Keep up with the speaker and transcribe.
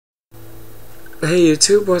Hey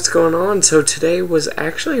YouTube, what's going on? So today was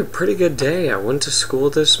actually a pretty good day. I went to school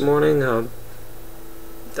this morning.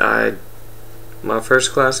 My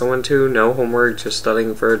first class I went to, no homework, just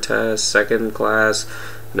studying for a test. Second class,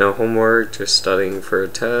 no homework, just studying for a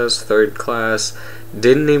test. Third class,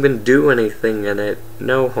 didn't even do anything in it.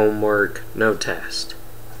 No homework, no test.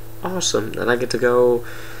 Awesome. Then I get to go,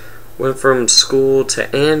 went from school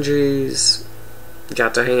to Angie's.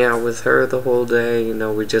 Got to hang out with her the whole day. You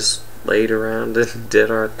know, we just laid around and did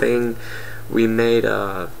our thing. We made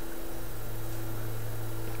I'm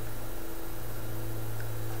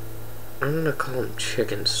gonna call them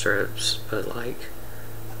chicken strips, but like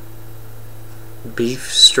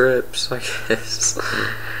beef strips, I guess.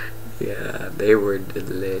 Yeah, they were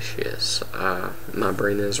delicious. My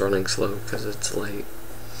brain is running slow because it's late,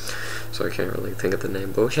 so I can't really think of the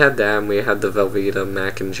name. But we had that, and we had the Velveeta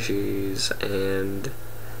mac and cheese and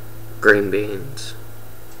green beans.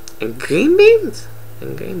 And green beans?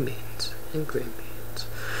 And green beans. And green beans.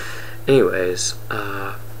 Anyways,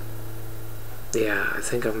 yeah, I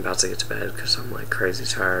think I'm about to get to bed because I'm like crazy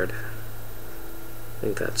tired. I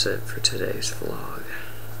think that's it for today's vlog.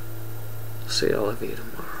 See all of you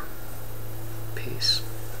tomorrow. Peace.